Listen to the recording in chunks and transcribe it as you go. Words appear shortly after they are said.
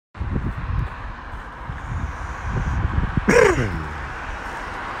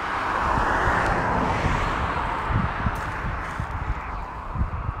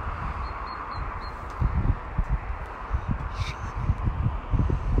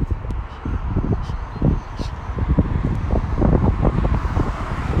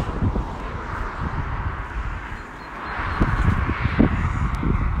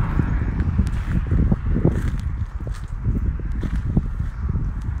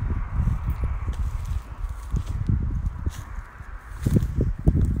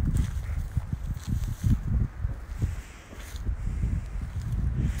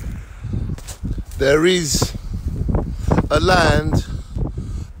There is a land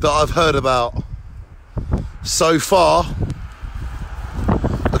that I've heard about so far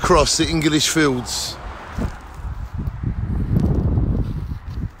across the English fields.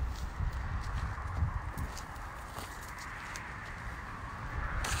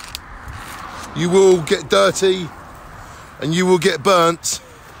 You will get dirty and you will get burnt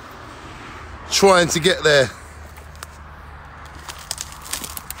trying to get there.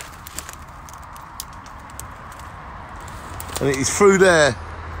 And it is through there.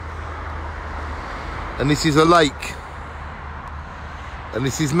 And this is a lake. And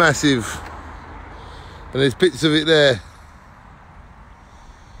this is massive. And there's bits of it there.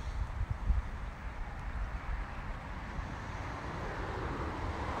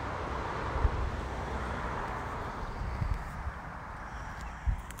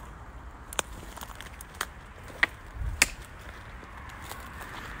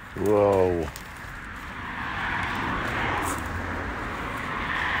 Whoa.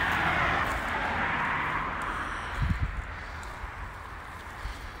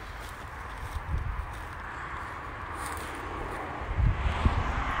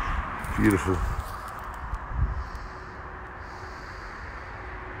 Beautiful.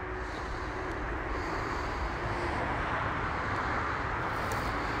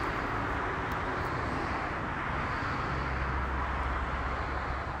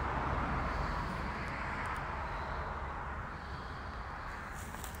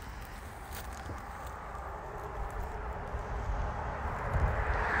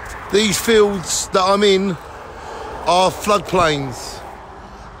 These fields that I'm in are floodplains,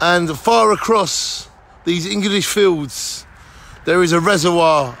 and far across these English fields there is a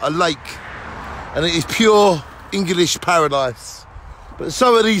reservoir, a lake, and it is pure English paradise. But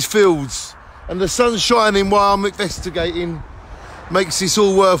some of these fields, and the sun shining while I'm investigating makes this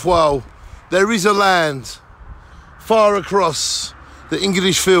all worthwhile. There is a land far across the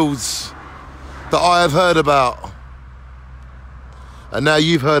English fields that I have heard about. And now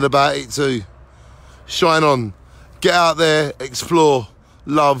you've heard about it too. Shine on. Get out there, explore,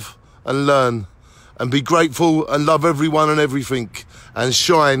 love and learn. And be grateful and love everyone and everything. And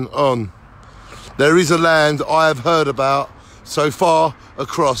shine on. There is a land I have heard about so far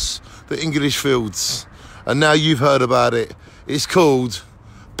across the English fields. And now you've heard about it. It's called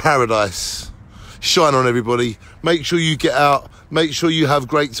paradise. Shine on, everybody. Make sure you get out. Make sure you have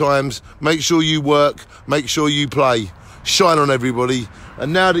great times. Make sure you work. Make sure you play. Shine on, everybody.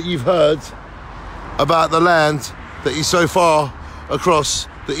 And now that you've heard about the land that is so far across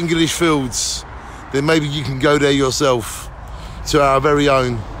the English fields, then maybe you can go there yourself to our very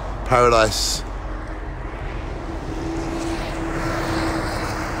own paradise.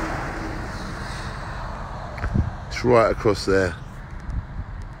 It's right across there.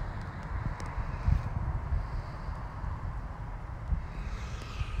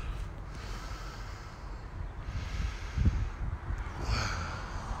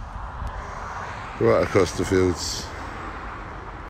 Right across the fields.